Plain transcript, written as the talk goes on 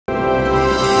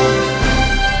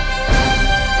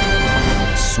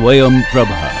Swayam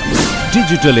Prabha.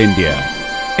 Digital India.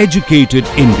 Educated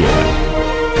India.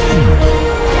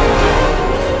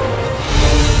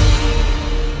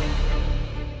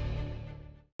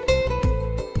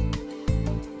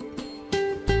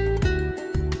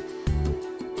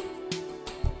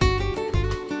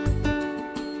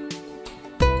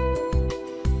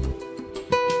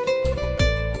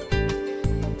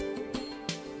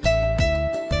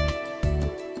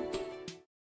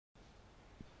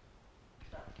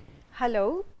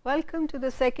 Hello, welcome to the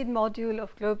second module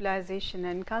of Globalization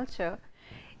and Culture.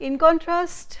 In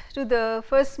contrast to the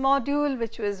first module,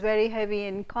 which was very heavy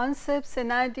in concepts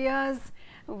and ideas,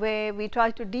 where we try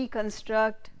to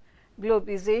deconstruct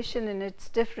globalization in its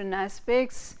different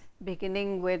aspects,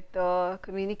 beginning with the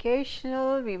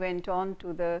communicational, we went on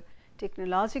to the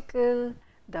technological,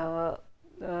 the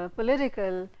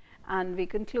political, and we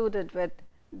concluded with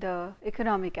the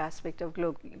economic aspect of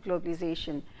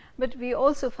globalization. But we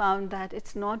also found that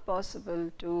it's not possible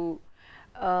to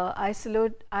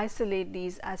isolate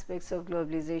these aspects of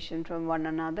globalization from one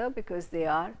another, because they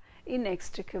are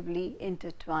inextricably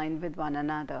intertwined with one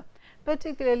another.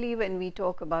 Particularly when we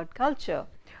talk about culture,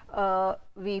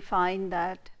 we find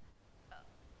that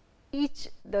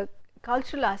the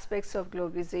cultural aspects of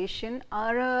globalization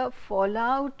are a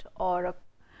fallout or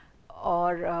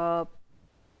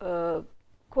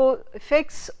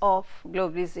effects of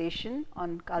globalization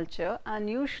on culture, and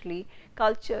usually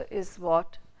culture is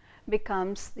what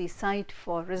becomes the site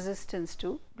for resistance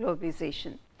to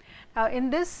globalization. Now, in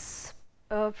this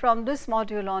from this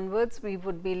module onwards, we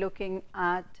would be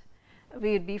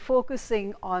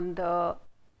focusing on the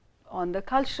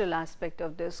cultural aspect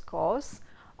of this course,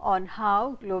 on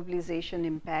how globalization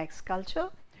impacts culture,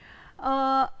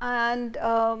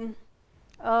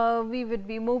 we would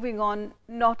be moving on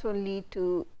not only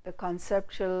to the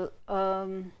conceptual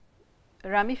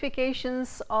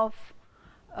ramifications of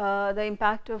the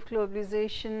impact of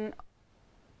globalization,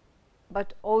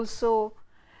 but also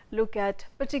look at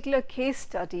particular case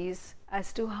studies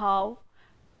as to how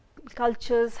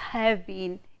cultures have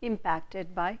been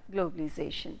impacted by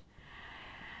globalization.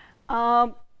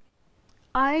 I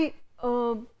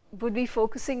would be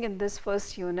focusing in this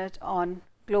first unit on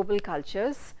global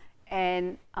cultures,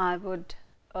 and I would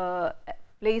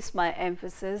place my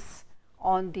emphasis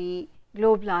on the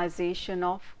globalization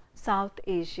of South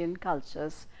Asian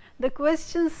cultures. The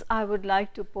questions I would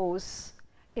like to pose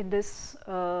in this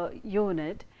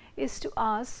unit is to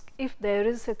ask, if there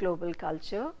is a global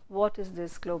culture, what is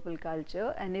this global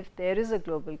culture? And if there is a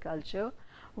global culture,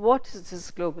 what is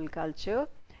this global culture,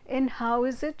 and how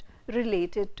is it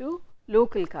related to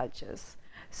local cultures?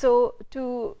 So,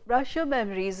 to brush your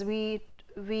memories, we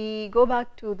go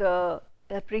back to the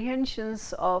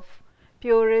apprehensions of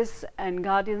purists and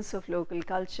guardians of local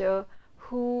culture,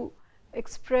 who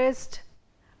expressed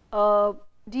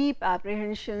deep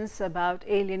apprehensions about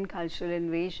alien cultural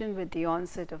invasion with the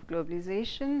onset of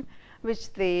globalization,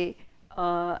 which they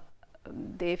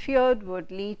feared would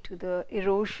lead to the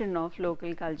erosion of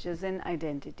local cultures and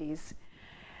identities.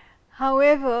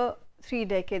 However, 3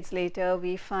 decades later,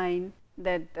 we find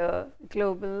that the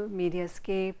global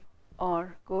mediascape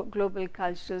or global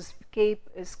cultural scape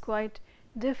is quite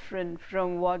different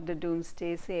from what the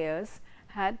doomsday sayers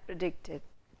had predicted.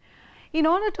 In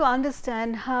order to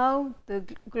understand how the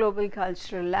global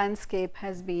cultural landscape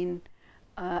has been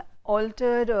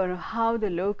altered, or how the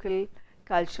local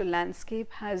cultural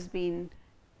landscape has been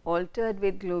altered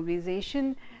with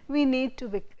globalization, we need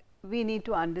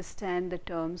to understand the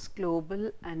terms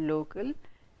global and local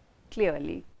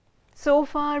clearly. So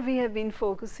far, we have been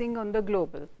focusing on the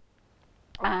global,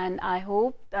 and I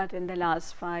hope that in the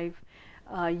last 5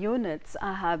 units,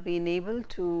 I have been able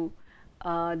to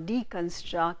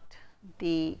deconstruct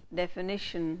the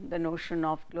definition, the notion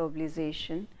of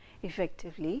globalization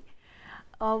effectively.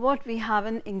 What we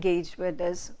haven't engaged with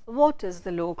is, what is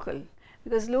the local?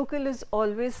 Because local is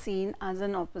always seen as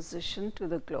an opposition to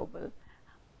the global,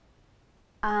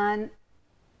 and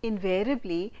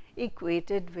invariably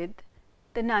equated with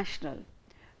the national.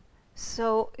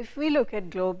 So, if we look at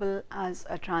global as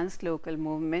a translocal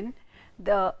movement,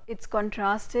 it's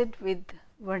contrasted with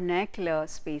vernacular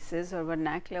spaces or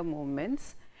vernacular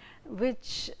movements,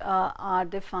 which are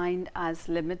defined as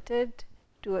limited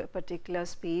to a particular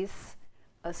space,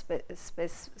 a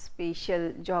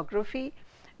spatial geography,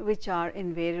 which are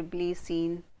invariably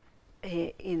seen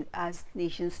as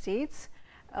nation states,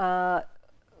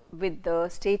 with the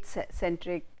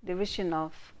state-centric division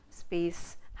of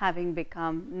space having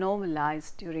become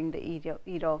normalized during the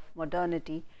era of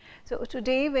modernity. So,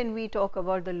 today when we talk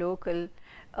about the local,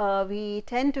 we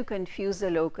tend to confuse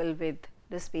the local with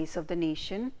the space of the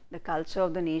nation, the culture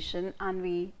of the nation, and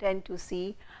we tend to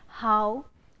see how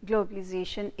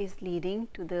globalization is leading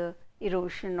to the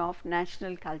erosion of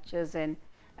national cultures and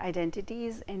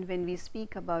identities. And when we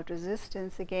speak about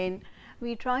resistance, again,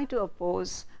 we try to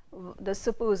oppose the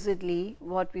supposedly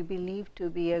what we believe to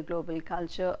be a global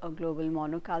culture, a global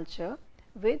monoculture,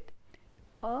 with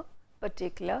a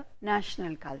particular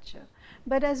national culture.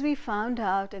 But as we found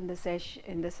out in the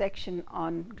section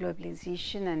on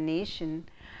globalization and nation,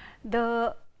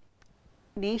 the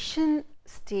nation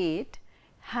state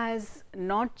has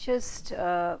not just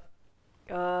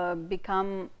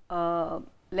become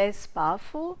less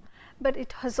powerful, but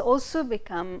it has also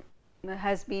been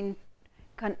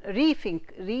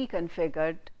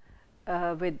reconfigured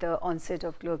with the onset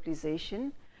of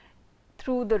globalization,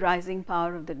 through the rising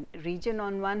power of the region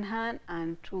on one hand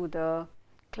and through the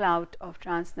clout of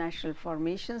transnational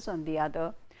formations on the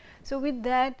other. So, with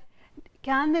that,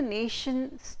 can the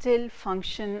nation still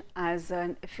function as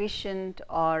an efficient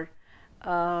or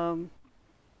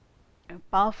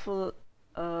powerful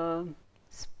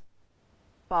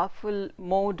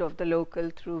mode of the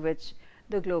local through which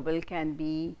the global can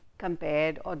be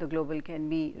compared or the global can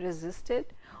be resisted?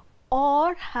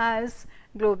 Or has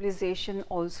globalization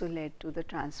also led to the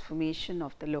transformation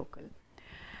of the local?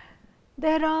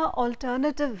 There are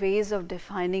alternative ways of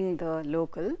defining the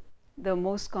local. The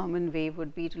most common way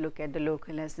would be to look at the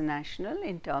local as the national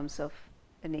in terms of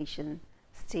the nation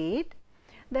state,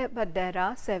 but there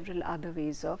are several other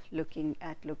ways of looking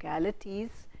at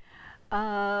localities.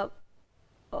 When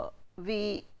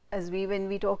we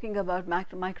talking about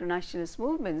micronationalist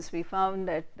movements, we found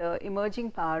that the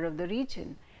emerging power of the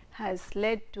region has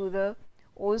led to the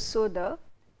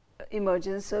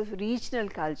emergence of regional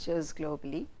cultures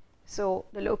globally. So,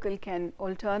 the local can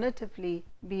alternatively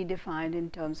be defined in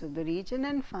terms of the region,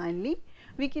 and finally,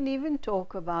 we can even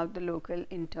talk about the local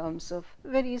in terms of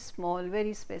very small,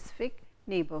 very specific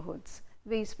neighborhoods,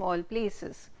 very small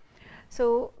places.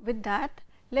 So, with that,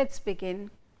 let's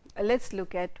begin. Let's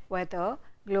look at whether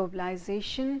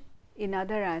globalization in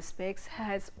other aspects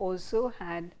has also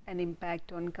had an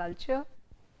impact on culture,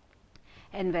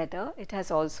 and whether it has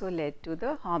also led to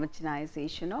the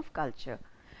homogenization of culture.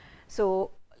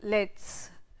 So,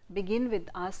 let's begin with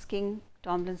asking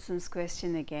Tomlinson's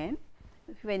question again,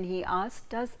 when he asked,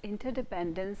 does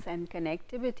interdependence and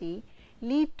connectivity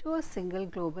lead to a single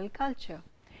global culture?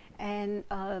 And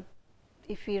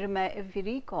if we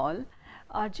recall,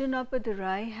 Arjun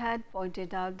Appadurai had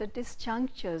pointed out the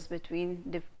disjunctures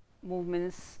between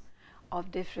movements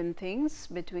of different things,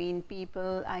 between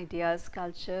people, ideas,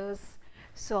 cultures.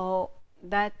 So,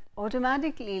 that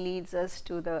automatically leads us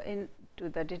to the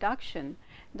deduction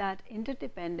that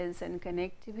interdependence and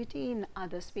connectivity in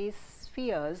other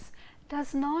spheres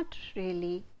does not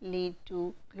really lead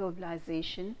to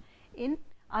globalization in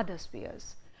other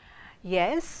spheres.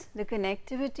 Yes, the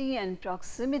connectivity and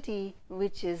proximity,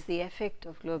 which is the effect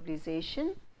of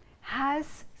globalization,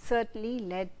 has certainly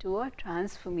led to a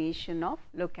transformation of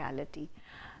locality.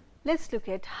 Let's look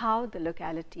at how the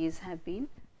localities have been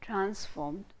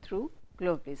transformed through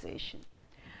globalization.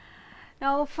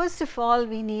 Now, first of all,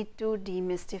 we need to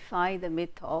demystify the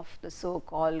myth of the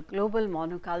so-called global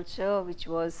monoculture, which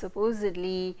was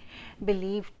supposedly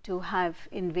believed to have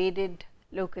invaded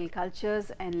local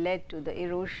cultures and led to the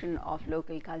erosion of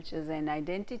local cultures and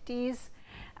identities.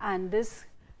 And this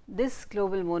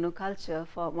global monoculture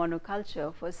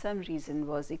for some reason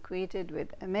was equated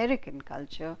with American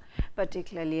culture,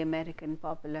 particularly American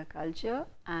popular culture,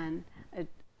 and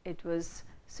it was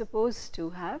supposed to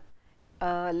have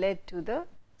led to the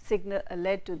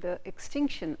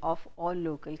extinction of all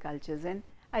local cultures and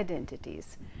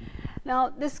identities. Now,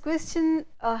 this question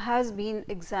has been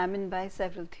examined by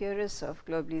several theorists of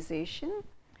globalization,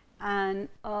 and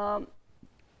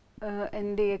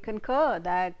they concur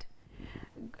that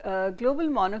global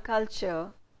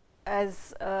monoculture,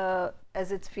 as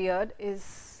it's feared,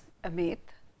 is a myth.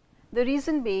 The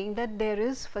reason being that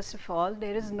first of all,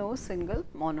 there is no single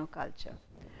monoculture.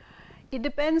 It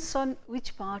depends on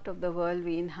which part of the world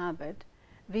we inhabit.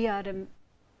 We are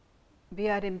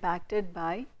impacted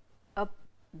by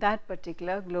that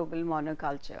particular global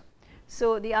monoculture.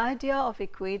 So, the idea of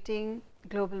equating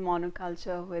global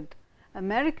monoculture with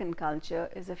American culture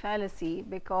is a fallacy,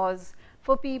 because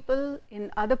for people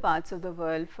in other parts of the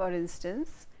world, for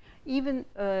instance, even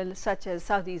such as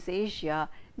Southeast Asia,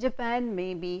 Japan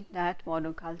may be that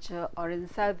monoculture, or in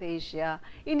South Asia,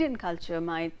 Indian culture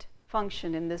might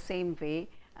function in the same way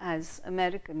as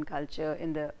American culture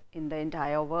in the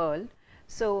entire world.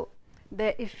 So,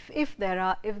 if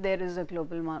there is a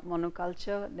global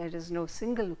monoculture, there is no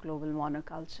single global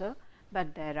monoculture,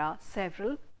 but there are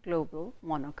several global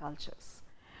monocultures.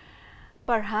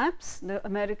 Perhaps the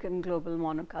American global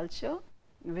monoculture,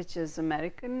 which is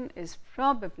American, is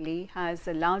probably has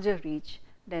a larger reach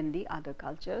than the other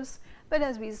cultures, but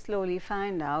as we slowly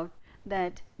find out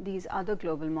that these other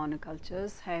global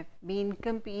monocultures have been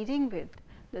competing with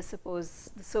the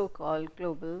so-called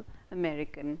global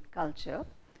American culture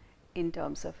in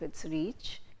terms of its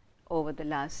reach over the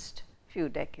last few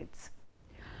decades.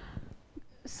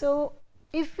 So,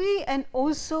 if we, and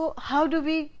also how do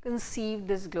we conceive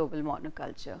this global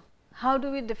monoculture? How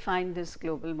do we define this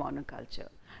global monoculture?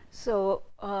 So,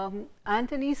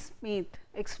 Anthony Smith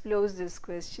explores this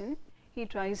question. He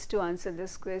tries to answer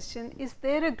this question: is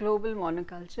there a global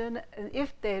monoculture?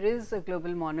 If there is a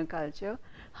global monoculture,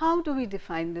 how do we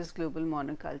define this global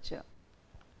monoculture?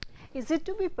 Is it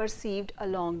to be perceived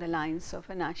along the lines of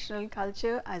a national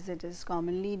culture as it is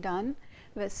commonly done?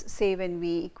 Say when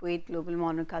we equate global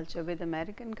monoculture with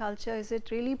American culture, is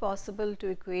it really possible to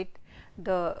equate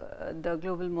the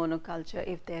global monoculture,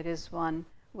 if there is one,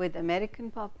 with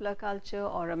American popular culture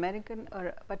or American or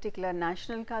a particular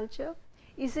national culture?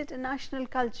 Is it a national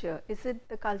culture? Is it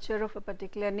the culture of a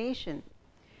particular nation?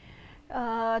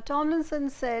 Tomlinson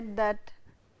said that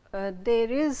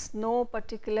there is no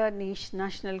particular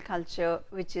national culture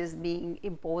which is being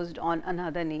imposed on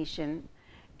another nation,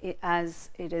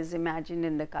 as it is imagined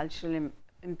in the cultural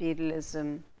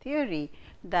imperialism theory,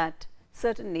 that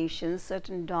certain nations,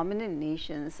 certain dominant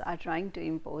nations are trying to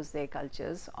impose their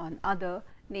cultures on other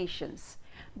nations.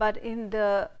 But in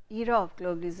the era of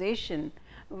globalization,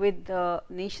 with the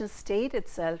nation state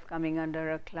itself coming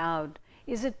under a cloud,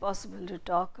 is it possible to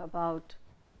talk about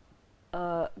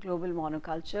a global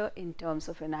monoculture in terms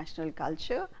of a national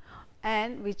culture,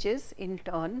 and which is in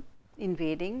turn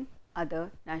invading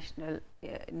other national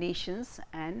nations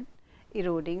and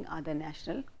eroding other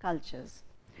national cultures?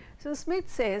 So, Smith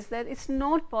says that it is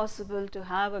not possible to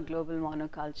have a global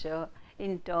monoculture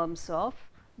in terms of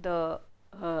the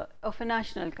of a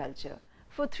national culture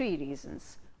for three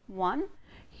reasons. One,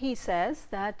 he says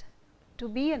that to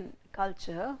be a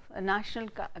culture, a national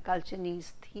culture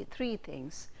needs three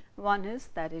things. One is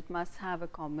that it must have a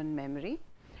common memory,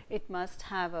 it must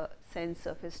have a sense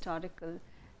of historical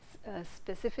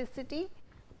specificity,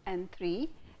 and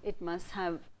three, it must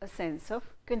have a sense of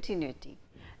continuity.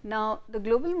 Now, the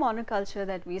global monoculture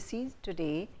that we see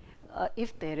today,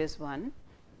 if there is one,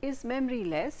 is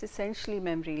memoryless, essentially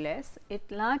memoryless.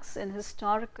 It lacks in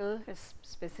historical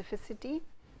specificity,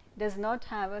 does not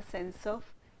have a sense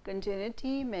of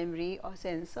continuity, memory, or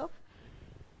sense of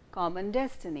common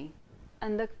destiny.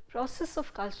 And the process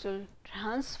of cultural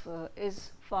transfer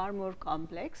is far more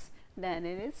complex than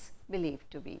it is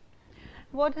believed to be.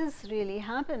 What has really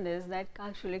happened is that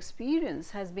cultural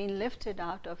experience has been lifted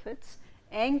out of its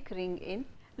anchoring in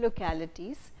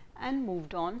localities and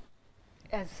moved on,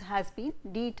 as has been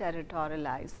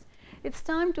deterritorialized. It's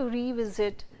time to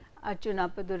revisit Arjuna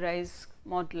Padurai's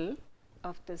model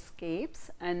of the scapes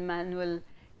and Manuel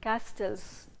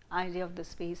Castell's idea of the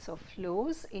space of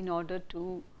flows in order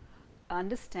to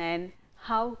understand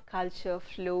how culture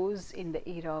flows in the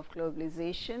era of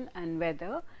globalization and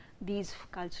whether these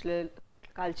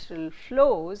cultural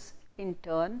flows in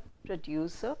turn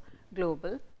produce a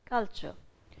global culture.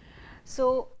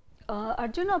 So,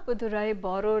 Arjuna Padurai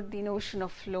borrowed the notion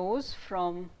of flows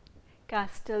from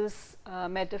Castell's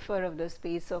metaphor of the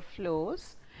space of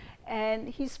flows, and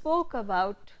he spoke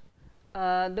about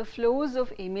the flows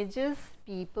of images,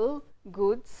 people,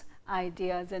 goods,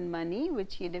 ideas and money,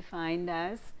 which he defined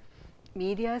as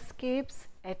mediascapes,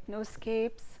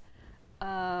 ethnoscapes,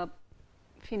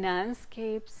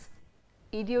 financescapes,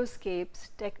 idioscapes,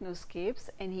 technoscapes,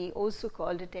 and he also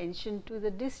called attention to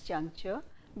the disjuncture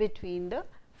between the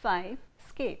five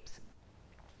scapes.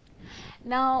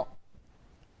 Now,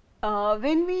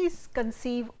 when we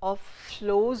conceive of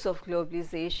flows of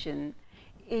globalization,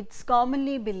 it's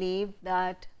commonly believed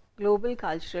that global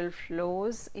cultural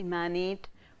flows emanate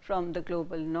from the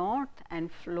global north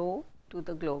and flow to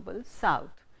the global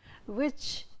south,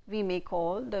 which we may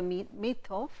call the myth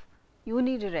of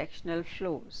unidirectional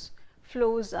flows.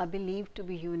 Flows are believed to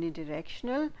be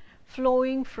unidirectional,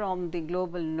 flowing from the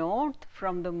global north,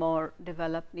 from the more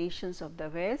developed nations of the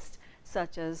West,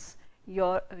 such as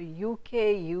UK,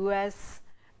 US,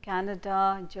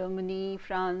 Canada, Germany,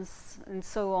 France, and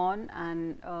so on,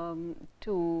 and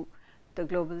to the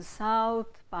global south,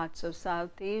 parts of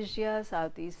South Asia,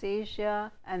 Southeast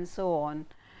Asia, and so on.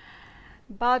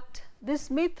 But this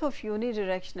myth of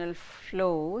unidirectional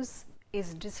flows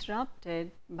is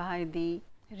disrupted by the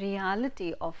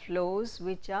reality of flows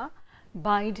which are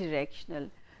bidirectional.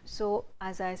 So,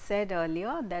 as I said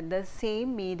earlier, that the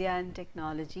same media and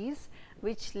technologies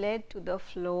which led to the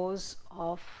flows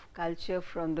of culture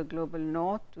from the global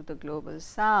north to the global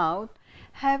south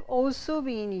have also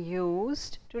been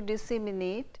used to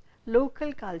disseminate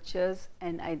local cultures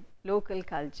and local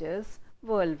cultures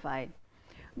worldwide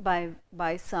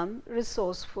by some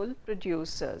resourceful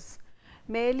producers.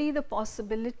 Merely the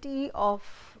possibility of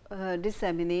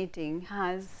disseminating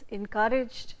has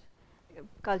encouraged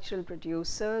cultural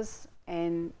producers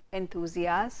and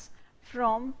enthusiasts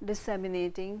from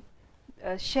disseminating,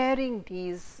 sharing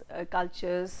these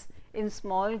cultures in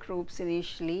small groups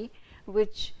initially,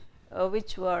 which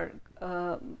were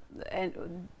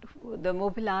and the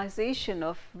mobilization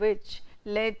of which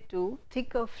led to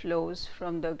thicker flows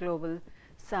from the global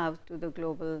south to the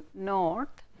global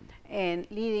north, and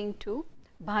leading to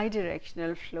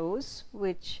bidirectional flows,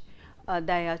 which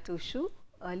Dayatushu,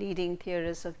 a leading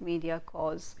theorist of media,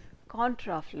 calls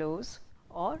contra flows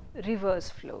or reverse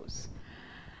flows.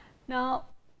 Now,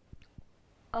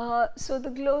 so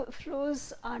the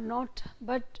flows are not,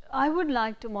 but I would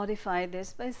like to modify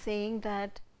this by saying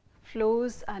that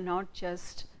flows are not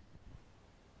just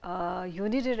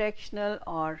unidirectional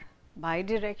or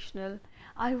bidirectional.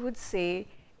 I would say,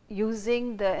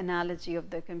 using the analogy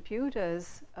of the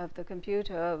computers, of the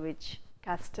computer which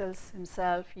Castells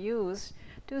himself used,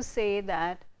 to say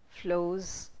that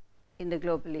flows in the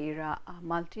global era are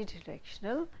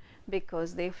multidirectional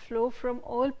because they flow from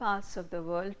all parts of the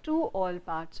world to all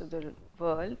parts of the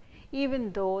world,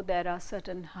 even though there are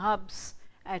certain hubs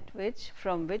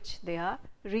from which they are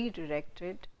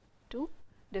redirected to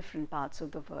different parts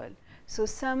of the world. So,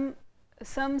 some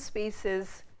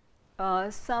spaces,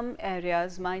 some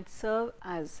areas might serve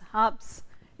as hubs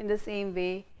in the same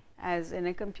way as in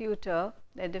a computer.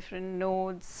 There are different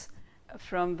nodes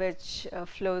from which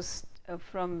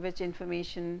from which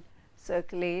information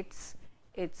circulates.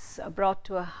 It's brought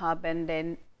to a hub and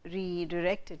then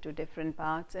redirected to different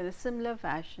parts. In a similar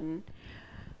fashion,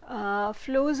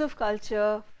 flows of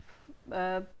culture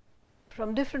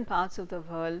from different parts of the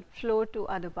world flow to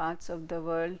other parts of the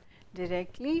world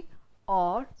directly,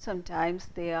 or sometimes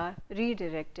they are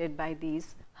redirected by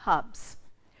these hubs.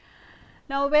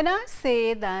 Now, when I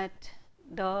say that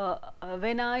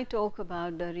when I talk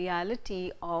about the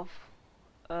reality of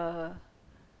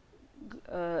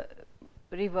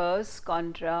reverse,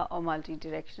 contra or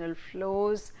multidirectional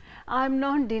flows, I am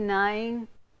not denying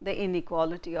the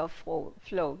inequality of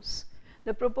flows.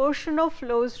 The proportion of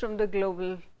flows from the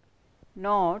global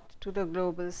north to the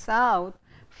global south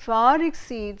far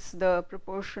exceeds the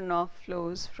proportion of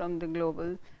flows from the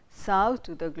global south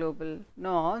to the global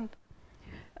north,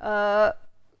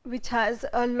 which has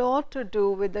a lot to do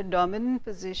with the dominant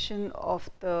position of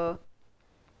the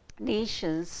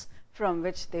nations from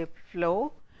which they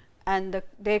flow and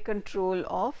their control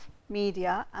of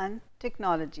media and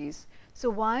technologies. So,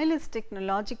 while it's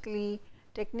technically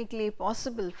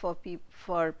possible for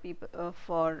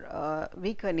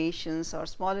weaker nations or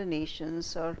smaller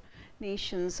nations or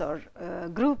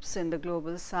groups in the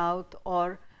global south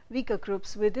or weaker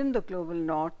groups within the global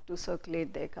north to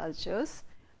circulate their cultures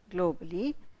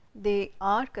globally, they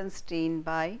are constrained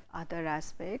by other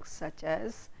aspects such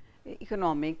as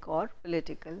economic or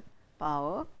political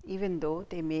power, even though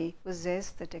they may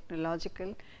possess the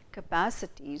technological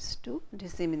capacities to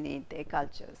disseminate their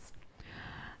cultures.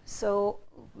 So,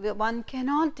 one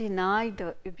cannot deny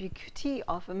the ubiquity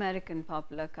of American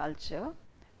popular culture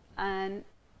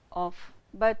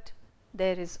but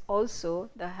there is also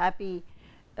the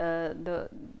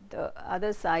the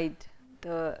other side,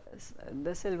 the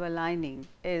silver lining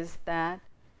is that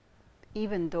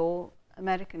even though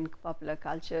American popular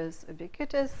culture is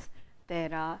ubiquitous,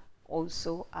 there are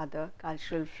also other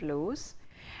cultural flows.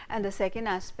 And the second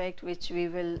aspect, which we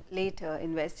will later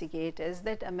investigate, is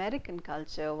that American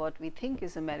culture, what we think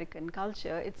is American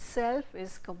culture itself,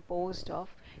 is composed of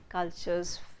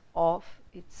cultures of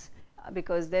its,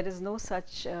 because there is no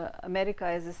such America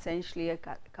is essentially a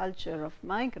culture of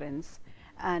migrants,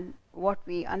 and what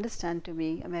we understand to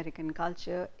be American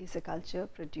culture is a culture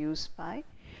produced by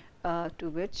to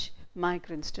which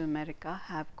migrants to America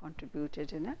have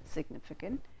contributed in a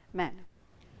significant manner.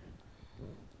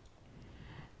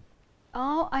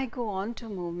 Now, I go on to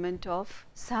movement of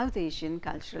South Asian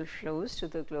cultural flows to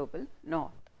the global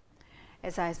north.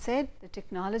 As I said, the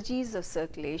technologies of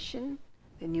circulation,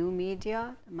 the new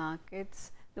media, the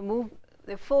markets,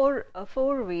 the four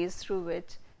ways through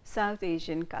which South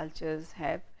Asian cultures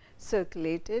have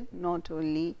circulated not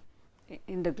only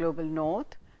in the global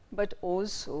north, but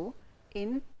also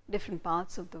in different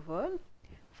parts of the world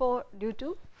due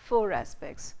to four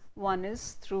aspects. One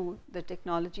is through the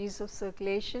technologies of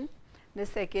circulation, the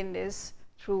second is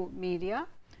through media,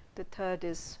 the third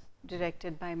is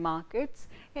directed by markets,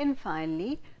 and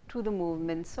finally through the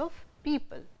movements of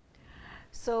people.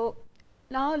 So,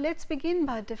 now let us begin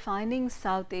by defining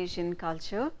South Asian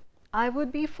culture. I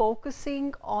would be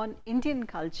focusing on Indian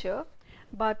culture,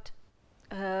 but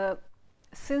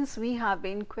since we have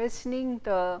been questioning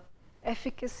the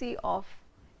efficacy of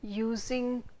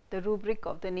using the rubric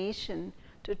of the nation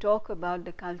to talk about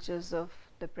the cultures of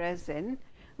the present,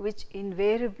 which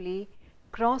invariably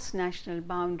cross national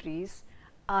boundaries,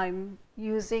 I am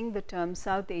using the term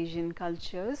South Asian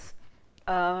cultures,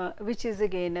 which is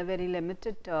again a very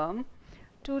limited term,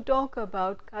 to talk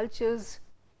about cultures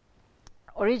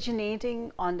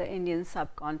originating on the Indian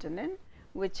subcontinent,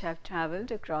 which have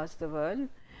traveled across the world,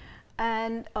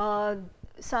 and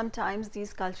sometimes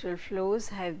these cultural flows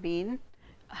have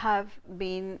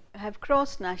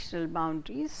crossed national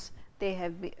boundaries. They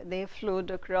have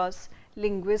flowed across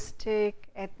linguistic,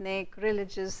 ethnic,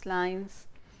 religious lines.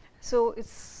 So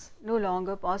it's no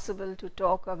longer possible to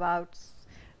talk about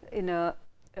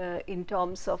in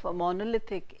terms of a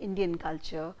monolithic Indian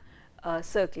culture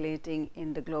circulating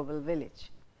in the global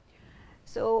village.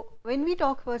 So when we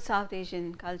talk about South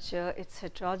Asian culture, it's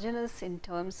heterogeneous in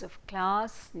terms of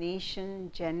class,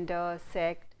 nation, gender,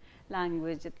 sect,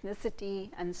 language,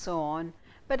 ethnicity, and so on.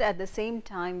 But at the same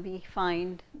time, we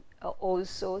find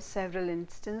also several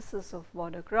instances of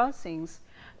border crossings.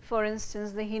 For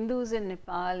instance, the Hindus in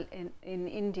Nepal, in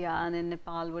India and in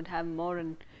Nepal would have more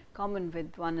in common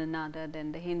with one another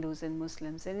than the Hindus and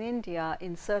Muslims in India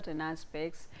in certain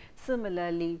aspects.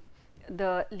 Similarly,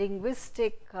 the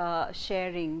linguistic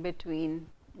sharing between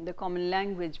the common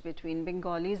language between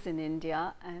Bengalis in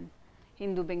India and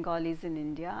Hindu Bengalis in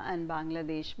India and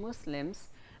Bangladesh Muslims,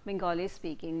 Bengali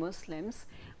speaking Muslims,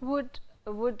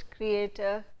 would create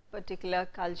a particular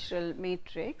cultural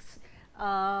matrix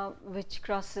which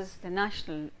crosses the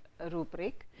national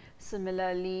rubric.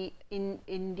 Similarly, in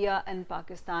India and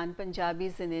Pakistan,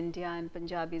 Punjabis in India and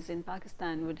Punjabis in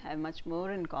Pakistan would have much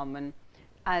more in common,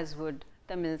 as would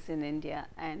Tamils in India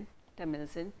and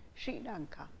Tamils in Sri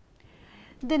Lanka.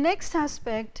 The next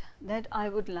aspect that I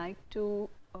would like to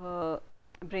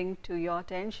bring to your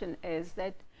attention is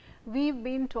that we've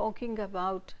been talking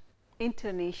about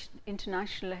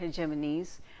international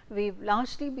hegemonies. We've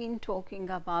largely been talking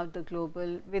about the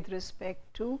global with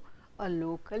respect to a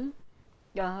local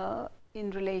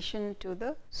in relation to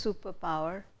the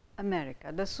superpower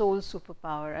America, the sole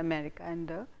superpower America in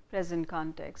the present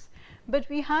context. But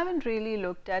we haven't really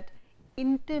looked at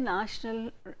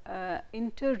international,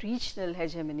 interregional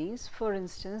hegemonies. For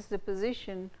instance, the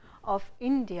position of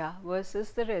India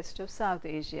versus the rest of South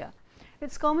Asia.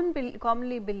 It's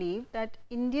commonly believed that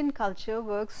Indian culture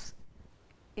works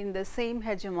in the same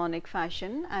hegemonic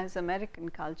fashion as American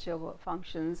culture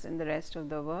functions in the rest of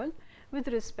the world with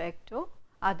respect to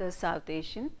other South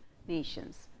Asian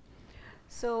nations.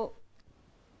 So,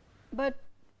 but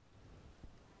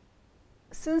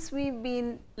since we've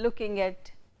been looking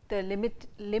at the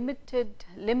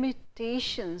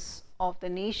limitations of the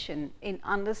nation in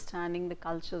understanding the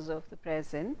cultures of the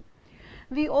present,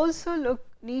 we also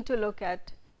need to look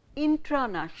at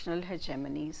intranational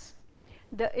hegemonies.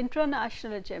 The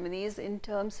intranational hegemonies in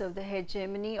terms of the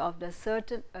hegemony of the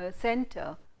certain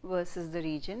center versus the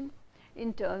region,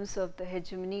 in terms of the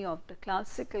hegemony of the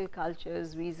classical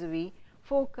cultures vis-a-vis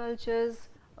folk cultures,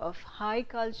 of high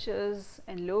cultures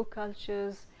and low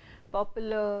cultures,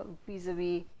 popular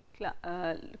vis-a-vis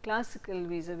classical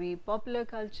vis-a-vis popular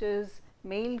cultures,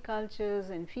 male cultures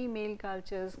and female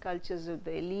cultures, cultures of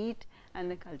the elite and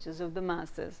the cultures of the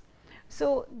masses.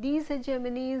 So, these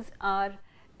hegemonies are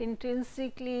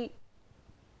intrinsically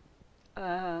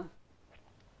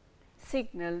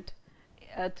signaled,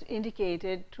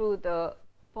 indicated through the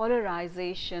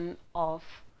polarization of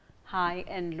high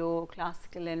and low,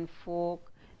 classical and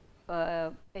folk,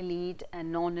 elite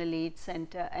and non-elite,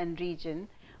 center and region,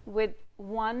 with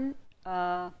one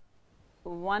pair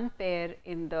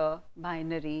in the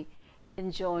binary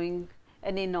enjoying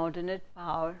an inordinate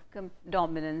power,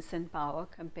 dominance and power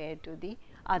compared to the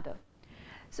other.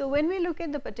 So, when we look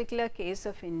at the particular case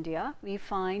of India, we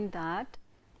find that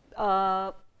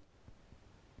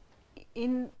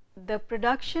in the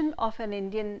production of an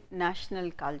Indian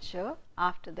national culture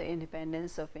after the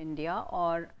independence of India,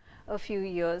 or a few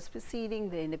years preceding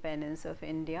the independence of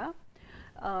India,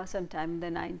 sometime in the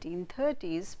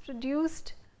 1930s,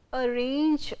 produced a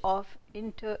range of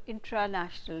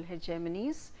intranational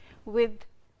hegemonies, with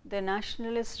the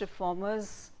nationalist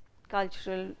reformers,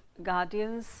 cultural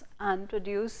guardians and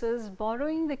producers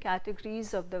borrowing the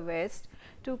categories of the West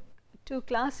to to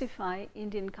classify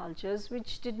Indian cultures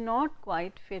which did not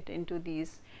quite fit into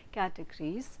these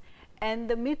categories, and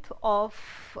the myth of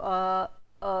a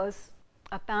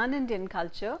pan-Indian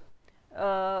culture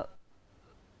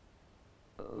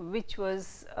which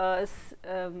was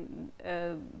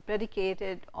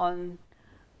predicated on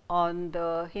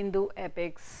the Hindu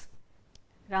epics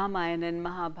Ramayana and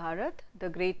Mahabharata, the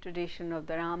great tradition of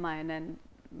the Ramayana and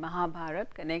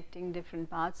Mahabharata connecting different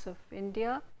parts of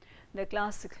India, the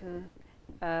classical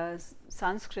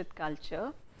Sanskrit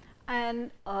culture,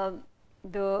 and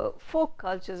the folk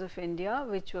cultures of India,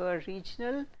 which were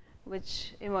regional,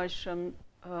 which emerged from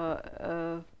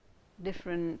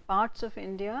different parts of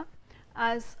India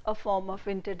as a form of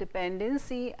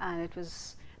interdependency, and it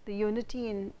was the unity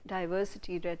in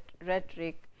diversity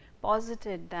rhetoric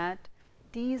posited that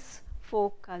these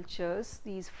folk cultures,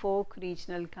 these folk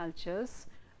regional cultures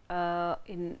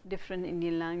in different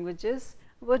Indian languages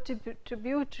were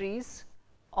tributaries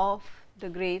of the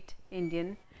great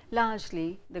Indian,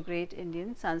 largely the great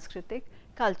Indian Sanskritic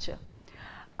culture.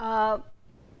 Now,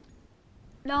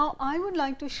 I would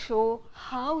like to show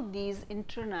how these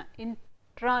intranational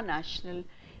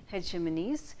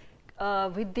hegemonies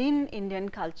within Indian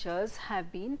cultures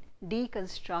have been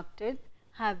deconstructed,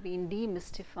 have been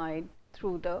demystified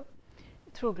through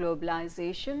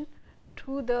globalization,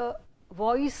 through the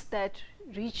voice that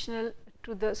regional,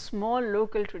 to the small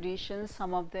local traditions,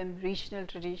 some of them regional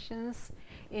traditions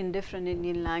in different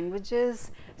Indian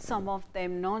languages, some of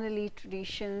them non-elite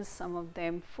traditions, some of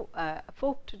them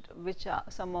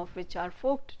some of which are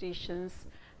folk traditions,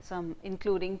 some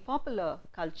including popular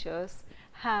cultures,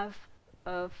 have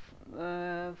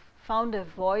found a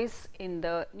voice in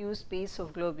the new space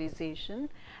of globalization,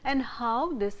 and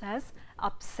how this has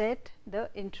upset the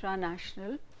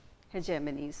intranational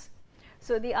hegemonies.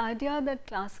 So, the idea that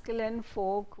classical and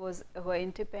folk were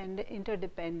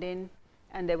interdependent,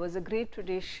 and there was a great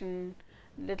tradition,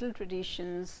 little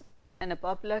traditions, and a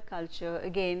popular culture,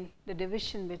 again the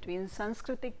division between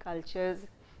Sanskritic cultures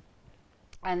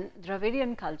and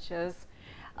Dravidian cultures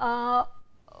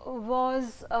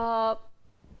was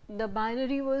the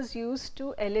binary was used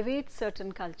to elevate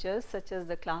certain cultures such as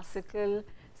the classical,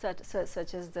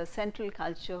 such as the central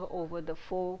culture over the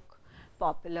folk,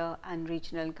 popular and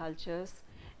regional cultures,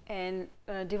 and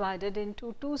divided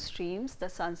into two streams, the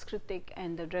Sanskritic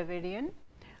and the Dravidian,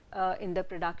 in the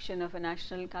production of a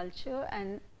national culture,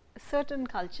 and certain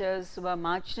cultures were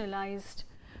marginalized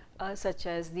such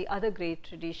as the other great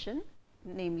tradition,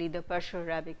 namely the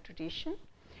Perso-Arabic tradition,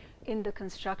 in the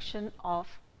construction of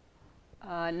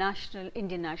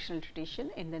Indian national tradition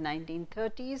in the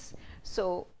 1930s.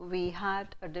 So, we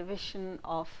had a division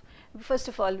of, first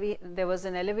of all, there was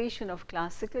an elevation of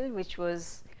classical, which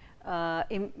was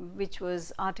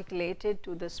articulated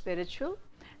to the spiritual,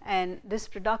 and this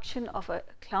production of a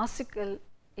classical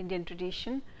Indian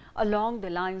tradition along the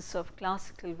lines of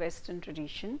classical Western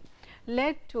tradition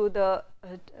led to the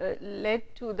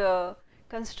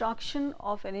construction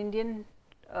of an Indian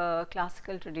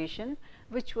classical tradition,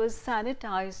 which was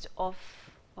sanitized of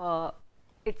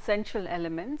its sensual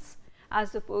elements,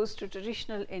 as opposed to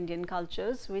traditional Indian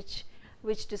cultures, which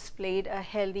displayed a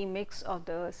healthy mix of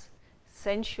the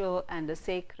sensual and the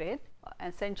sacred,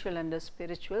 and sensual and the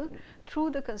spiritual, through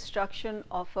the construction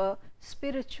of a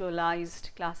spiritualized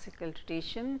classical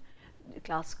tradition,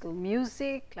 classical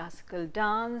music, classical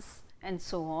dance, and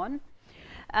so on.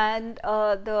 And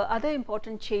the other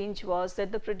important change was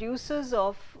that the producers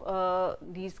of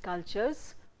these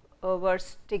cultures were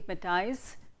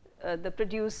stigmatized. The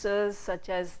producers such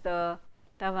as the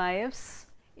Tawayefs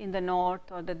in the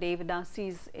north, or the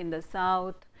Devadasis in the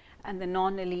south, and the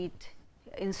non-elite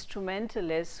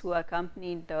instrumentalists who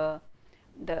accompanied the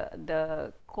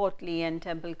courtly and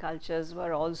temple cultures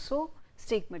were also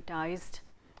stigmatized,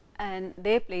 and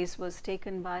their place was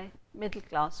taken by middle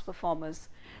class performers.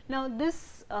 Now,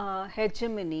 this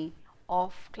hegemony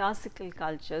of classical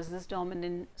cultures, this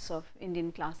dominance of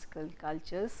Indian classical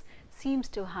cultures, seems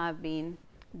to have been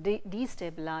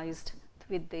destabilized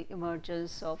with the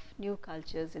emergence of new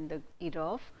cultures in the era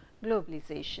of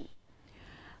globalization.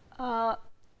 I'll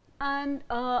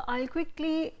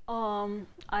quickly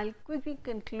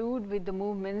conclude with the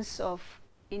movements of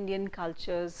Indian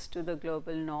cultures to the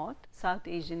global north, South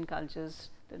Asian cultures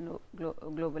to the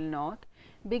global north,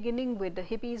 beginning with the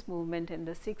hippies movement in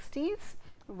the 60s,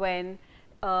 when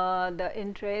the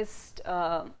interest,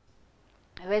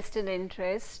 Western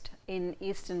interest in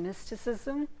Eastern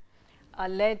mysticism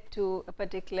led to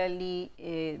particularly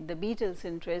the Beatles'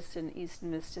 interest in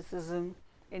Eastern mysticism,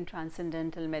 in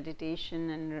transcendental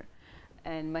meditation,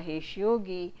 and Mahesh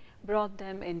Yogi brought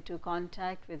them into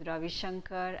contact with Ravi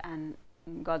Shankar and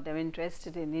got them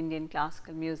interested in Indian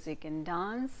classical music and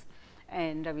dance,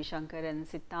 and Ravi Shankar and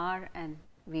sitar, and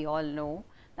we all know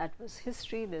that was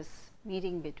history, this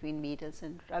meeting between Beatles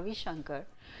and Ravi Shankar.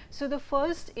 So, the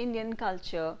first Indian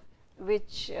culture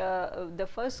which the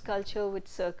first culture which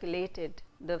circulated,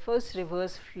 the first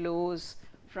reverse flows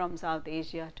from South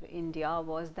Asia to India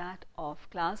was that of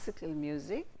classical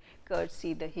music,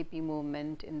 courtesy the hippie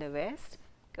movement in the West,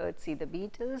 courtesy the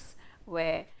Beatles,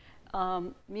 where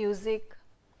music,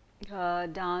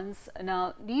 dance.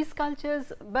 Now these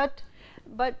cultures, but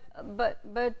the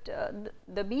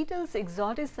Beatles'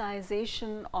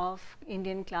 exoticization of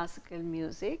Indian classical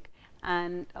music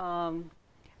and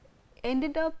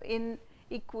ended up in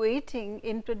equating,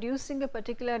 in producing a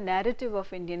particular narrative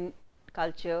of Indian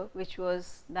culture, which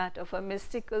was that of a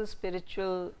mystical,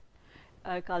 spiritual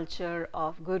culture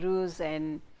of gurus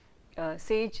and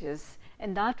sages,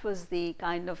 and that was the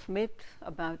kind of myth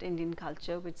about Indian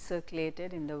culture which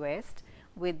circulated in the West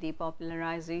with the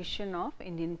popularization of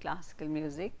Indian classical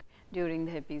music during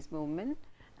the hippies movement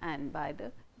and by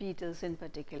the Beatles in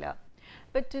particular.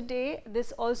 But today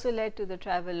this also led to the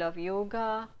travel of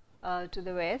yoga to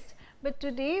the West. But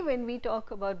today when we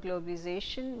talk about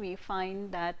globalization, we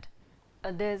find that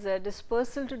there is a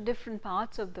dispersal to different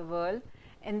parts of the world,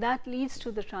 and that leads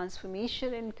to the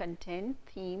transformation in content,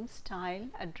 theme, style,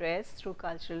 address through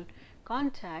cultural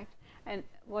contact. And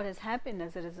what has happened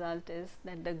as a result is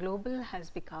that the global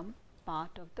has become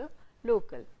part of the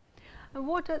local. And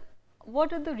what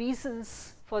are the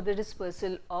reasons for the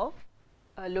dispersal of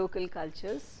local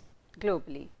cultures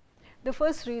globally? The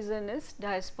first reason is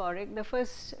diasporic. The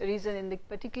first reason in the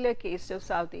particular case of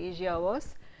South Asia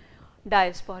was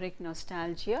diasporic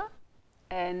nostalgia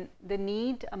and the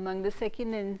need among the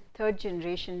second and third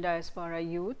generation diaspora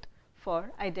youth for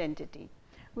identity,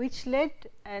 which led,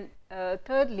 and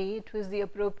thirdly, it was the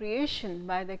appropriation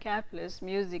by the capitalist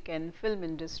music and film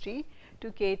industry to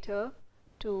cater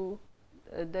to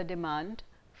the demand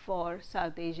for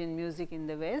South Asian music in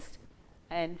the West,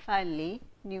 and finally,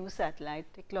 new satellite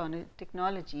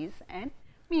technologies and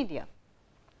media.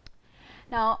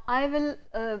 Now, I will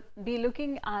be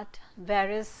looking at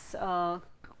various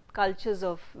cultures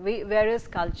of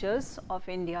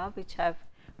India which have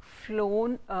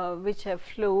flowed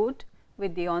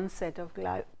with the onset of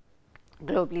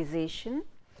globalization,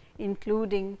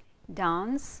 including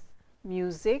dance,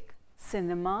 music,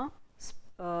 cinema,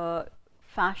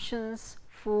 fashions,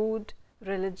 food,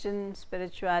 religion,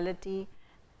 spirituality,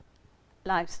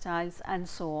 lifestyles and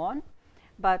so on.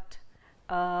 But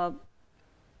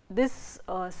this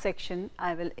section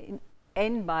I will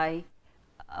end by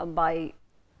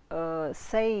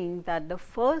saying that the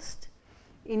first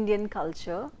Indian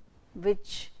culture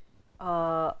which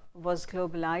was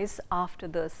globalized after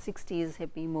the 60s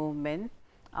hippie movement,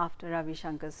 after Ravi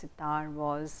Shankar sitar,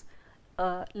 was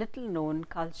a little known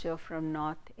culture from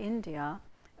North India,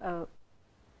 a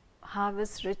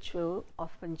harvest ritual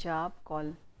of Punjab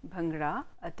called Bhangra,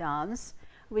 a dance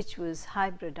which was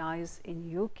hybridized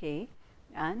in UK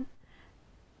and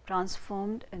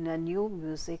transformed in a new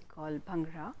music called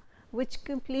Bhangra, which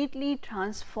completely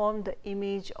transformed the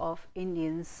image of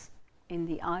Indians in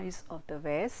the eyes of the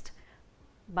West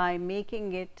by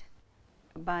making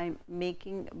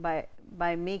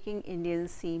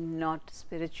Indians seem not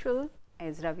spiritual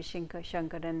as Ravi Shankar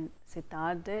and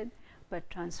sitar did, but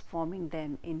transforming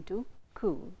them into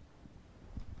cool.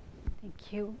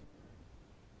 Thank you.